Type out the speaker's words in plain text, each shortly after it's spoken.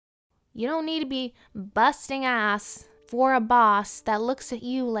You don't need to be busting ass for a boss that looks at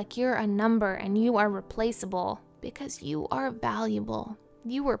you like you're a number and you are replaceable, because you are valuable.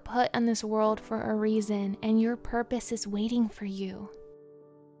 You were put in this world for a reason, and your purpose is waiting for you.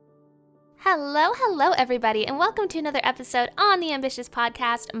 Hello, everybody, and welcome to another episode on the Ambitious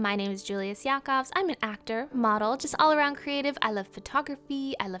Podcast. My name is Julius Yakovs. I'm an actor, model, just all-around creative. I love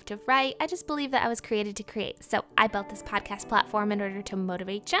photography. I love to write. I just believe that I was created to create. So I built this podcast platform in order to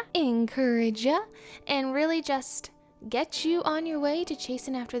motivate you, encourage you, and really just get you on your way to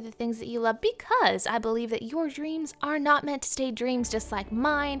chasing after the things that you love, because I believe that your dreams are not meant to stay dreams, just like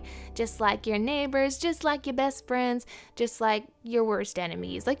mine, just like your neighbors, just like your best friends, just like your worst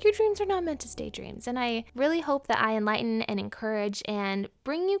enemies. Like, your dreams are not meant to stay dreams. And I really hope that I enlighten and encourage and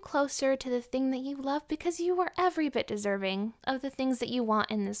bring you closer to the thing that you love, because you are every bit deserving of the things that you want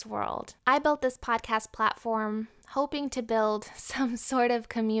in this world. I built this podcast platform hoping to build some sort of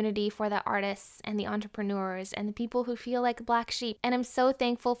community for the artists and the entrepreneurs and the people who feel like black sheep. And I'm so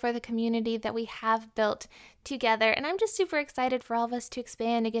thankful for the community that we have built together. And I'm just super excited for all of us to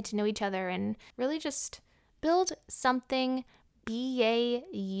expand and get to know each other and really just build something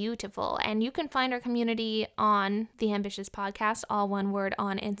beautiful. And you can find our community on The Ambitious Podcast, all one word,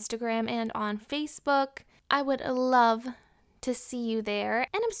 on Instagram and on Facebook. I would love to see you there,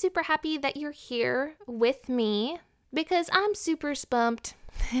 and I'm super happy that you're here with me, because I'm super spunked.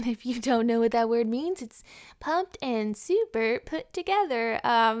 And if you don't know what that word means, it's pumped and super put together.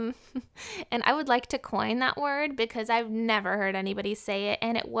 And I would like to coin that word, because I've never heard anybody say it,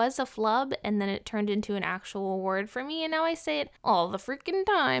 and it was a flub, and then it turned into an actual word for me, and now I say it all the freaking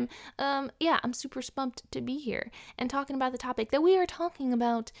time. Yeah, I'm super spunked to be here and talking about the topic that we are talking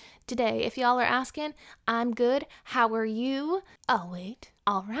about today. If y'all are asking, I'm good. How are you? Oh, wait.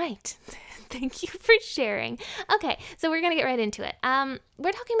 All right. Thank you for sharing. Okay, so we're going to get right into it.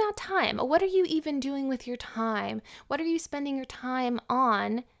 We're talking about time. What are you even doing with your time? What are you spending your time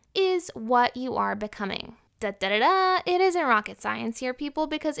on is what you are becoming. It isn't rocket science here, people,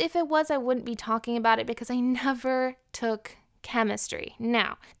 because if it was, I wouldn't be talking about it, because I never took chemistry.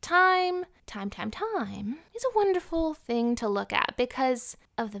 Now, time is a wonderful thing to look at, because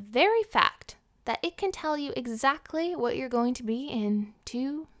of the very fact that it can tell you exactly what you're going to be in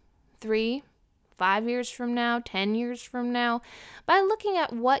 2, 3, 5 years from now, 10 years from now, by looking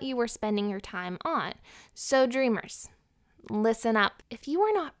at what you were spending your time on. So dreamers, listen up. If you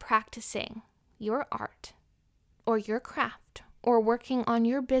are not practicing your art or your craft or working on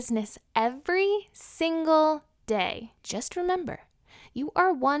your business every single day, just remember, you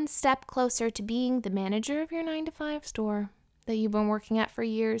are one step closer to being the manager of your 9-to-5 store that you've been working at for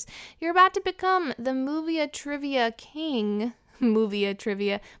years. You're about to become the movie trivia king, and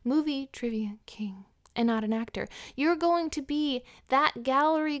not an actor. You're going to be that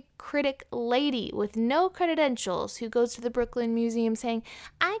gallery critic lady with no credentials who goes to the Brooklyn Museum saying,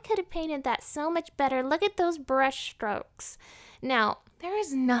 I could have painted that so much better. Look at those brush strokes. Now, there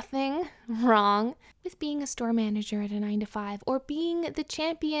is nothing wrong with being a store manager at a 9-to-5 or being the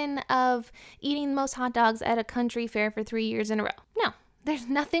champion of eating the most hot dogs at a country fair for 3 years in a row. No, there's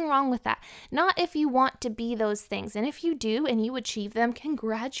nothing wrong with that. Not if you want to be those things. And if you do and you achieve them,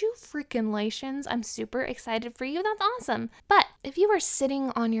 congratulations. I'm super excited for you. That's awesome. But if you are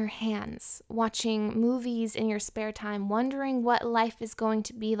sitting on your hands watching movies in your spare time, wondering what life is going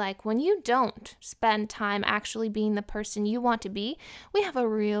to be like when you don't spend time actually being the person you want to be, we have a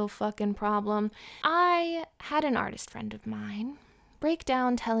real fucking problem. I had an artist friend of mine break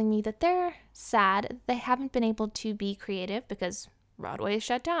down telling me that they're sad they haven't been able to be creative because Broadway is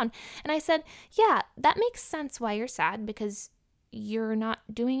shut down. And I said, yeah, that makes sense why you're sad, because you're not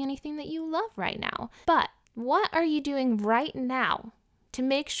doing anything that you love right now. But what are you doing right now to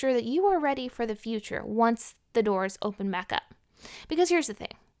make sure that you are ready for the future once the doors open back up? Because here's the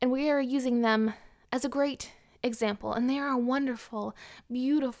thing, and we are using them as a great example, and they are a wonderful,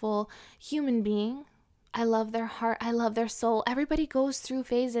 beautiful human being. I love their heart. I love their soul. Everybody goes through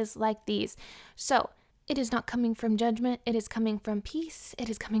phases like these. So it is not coming from judgment. It is coming from peace. It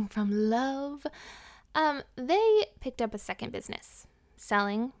is coming from love. They picked up a second business,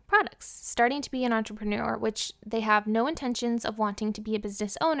 selling products, starting to be an entrepreneur, which they have no intentions of wanting to be a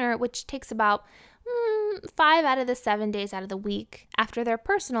business owner, which takes about 5 out of the 7 days out of the week after their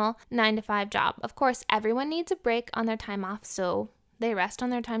personal 9-to-5 job. Of course, everyone needs a break on their time off, so they rest on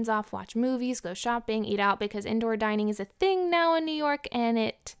their times off, watch movies, go shopping, eat out, because indoor dining is a thing now in New York, and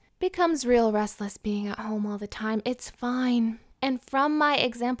it becomes real restless being at home all the time. It's fine. And from my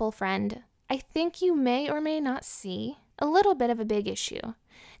example friend, I think you may or may not see a little bit of a big issue.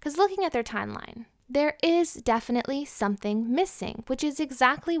 Because looking at their timeline, there is definitely something missing, which is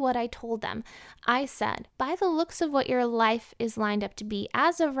exactly what I told them. I said, by the looks of what your life is lined up to be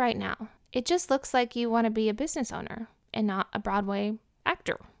as of right now, it just looks like you want to be a business owner and not a Broadway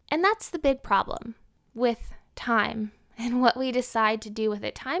actor. And that's the big problem with time and what we decide to do with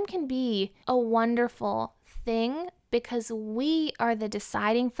it. Time can be a wonderful thing because we are the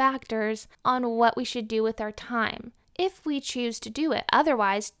deciding factors on what we should do with our time if we choose to do it.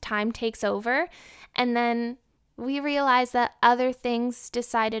 Otherwise, time takes over, and then we realize that other things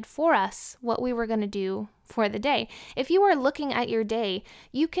decided for us what we were going to do for the day. If you are looking at your day,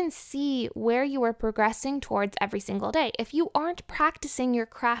 you can see where you are progressing towards every single day. If you aren't practicing your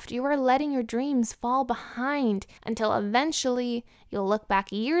craft, you are letting your dreams fall behind until eventually you'll look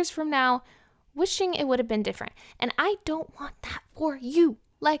back years from now wishing it would have been different. And I don't want that for you.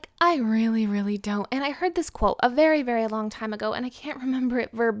 Like, I really, really don't. And I heard this quote a very, very long time ago, and I can't remember it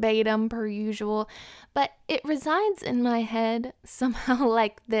verbatim per usual, but it resides in my head somehow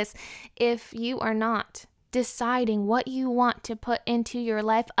like this. If you are not deciding what you want to put into your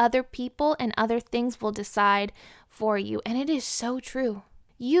life, other people and other things will decide for you. And it is so true.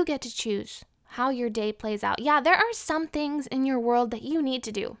 You get to choose how your day plays out. Yeah, there are some things in your world that you need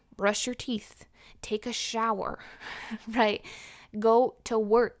to do. Brush your teeth, take a shower, right? Go to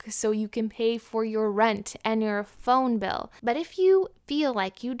work so you can pay for your rent and your phone bill. But if you feel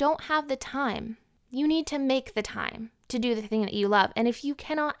like you don't have the time, you need to make the time to do the thing that you love. And if you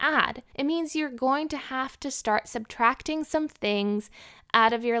cannot add, it means you're going to have to start subtracting some things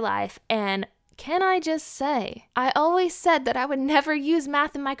out of your life. And can I just say, I always said that I would never use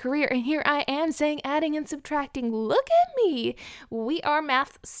math in my career, and here I am saying adding and subtracting. Look at me. We are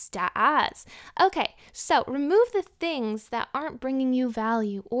math stars. Okay, so remove the things that aren't bringing you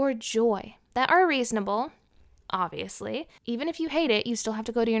value or joy, that are reasonable, obviously. Even if you hate it, you still have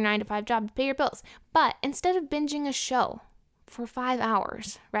to go to your 9-to-5 job to pay your bills. But instead of binging a show for 5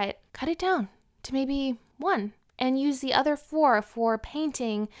 hours, right, cut it down to maybe 1 and use the other 4 for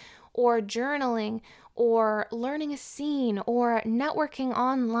painting or journaling, or learning a scene, or networking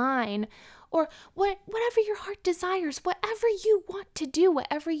online, or whatever your heart desires, whatever you want to do,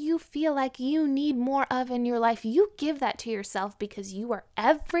 whatever you feel like you need more of in your life, you give that to yourself because you are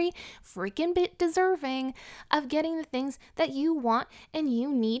every freaking bit deserving of getting the things that you want and you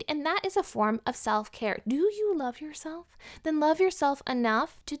need, and that is a form of self-care. Do you love yourself? Then love yourself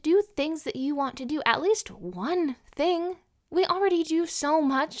enough to do things that you want to do, at least one thing. We already do so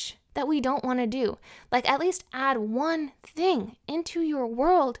much that we don't want to do. Like, at least add one thing into your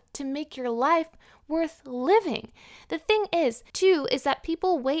world to make your life worth living. The thing is, too, is that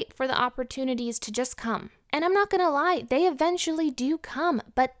people wait for the opportunities to just come. And I'm not going to lie, they eventually do come,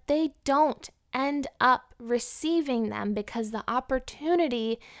 but they don't end up receiving them because the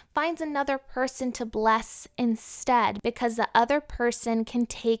opportunity finds another person to bless instead, because the other person can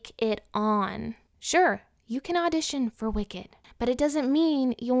take it on. Sure, you can audition for Wicked, but it doesn't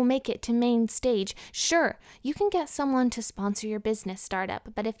mean you'll make it to main stage. Sure, you can get someone to sponsor your business startup,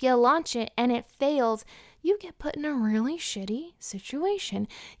 but if you launch it and it fails, you get put in a really shitty situation.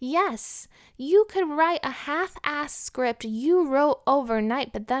 Yes, you could write a half-assed script you wrote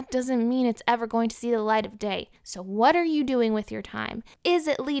overnight, but that doesn't mean it's ever going to see the light of day. So what are you doing with your time? Is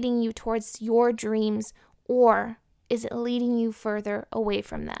it leading you towards your dreams, or is it leading you further away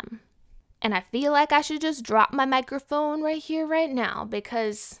from them? And I feel like I should just drop my microphone right here, right now,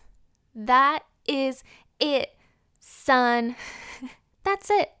 because that is it, son. That's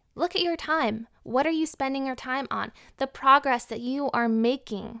it. Look at your time. What are you spending your time on? The progress that you are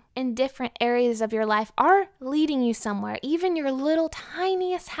making in different areas of your life are leading you somewhere. Even your little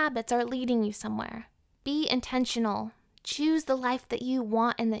tiniest habits are leading you somewhere. Be intentional. Choose the life that you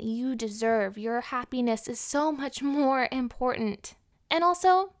want and that you deserve. Your happiness is so much more important. And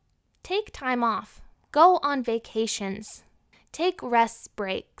also, take time off. Go on vacations. Take rest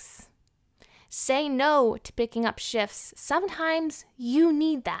breaks. Say no to picking up shifts. Sometimes you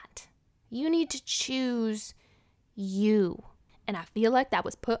need that. You need to choose you. And I feel like that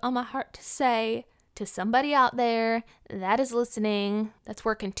was put on my heart to say to somebody out there that is listening, that's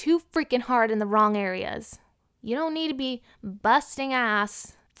working too freaking hard in the wrong areas. You don't need to be busting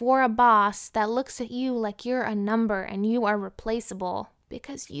ass for a boss that looks at you like you're a number and you are replaceable.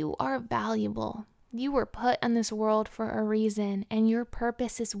 Because you are valuable. You were put in this world for a reason, and your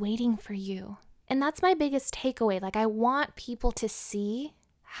purpose is waiting for you. And that's my biggest takeaway. Like, I want people to see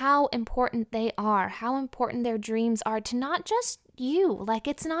how important they are, how important their dreams are to not just you. Like,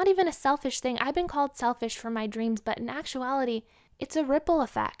 it's not even a selfish thing. I've been called selfish for my dreams, but in actuality, it's a ripple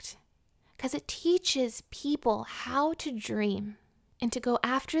effect. Because it teaches people how to dream and to go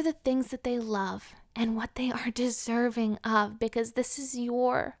after the things that they love and what they are deserving of, because this is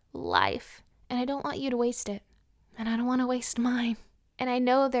your life and I don't want you to waste it, and I don't want to waste mine. And I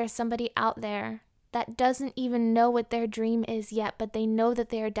know there's somebody out there that doesn't even know what their dream is yet, but they know that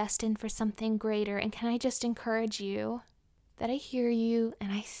they are destined for something greater. And can I just encourage you that I hear you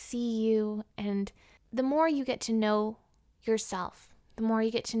and I see you, and the more you get to know yourself, the more you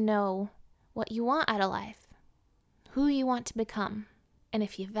get to know what you want out of life, who you want to become. And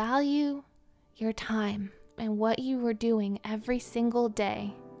if you value your time and what you are doing every single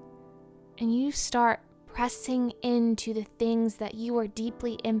day, and you start pressing into the things that you are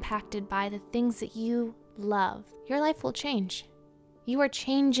deeply impacted by, the things that you love, your life will change. You are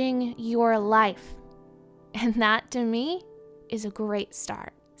changing your life. And that, to me, is a great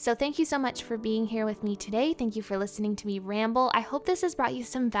start. So thank you so much for being here with me today. Thank you for listening to me ramble. I hope this has brought you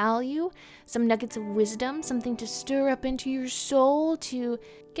some value, some nuggets of wisdom, something to stir up into your soul to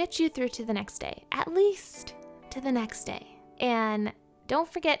get you through to the next day, at least to the next day. And don't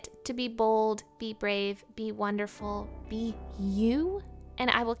forget to be bold, be brave, be wonderful, be you. And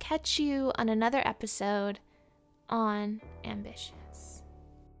I will catch you on another episode on Ambition.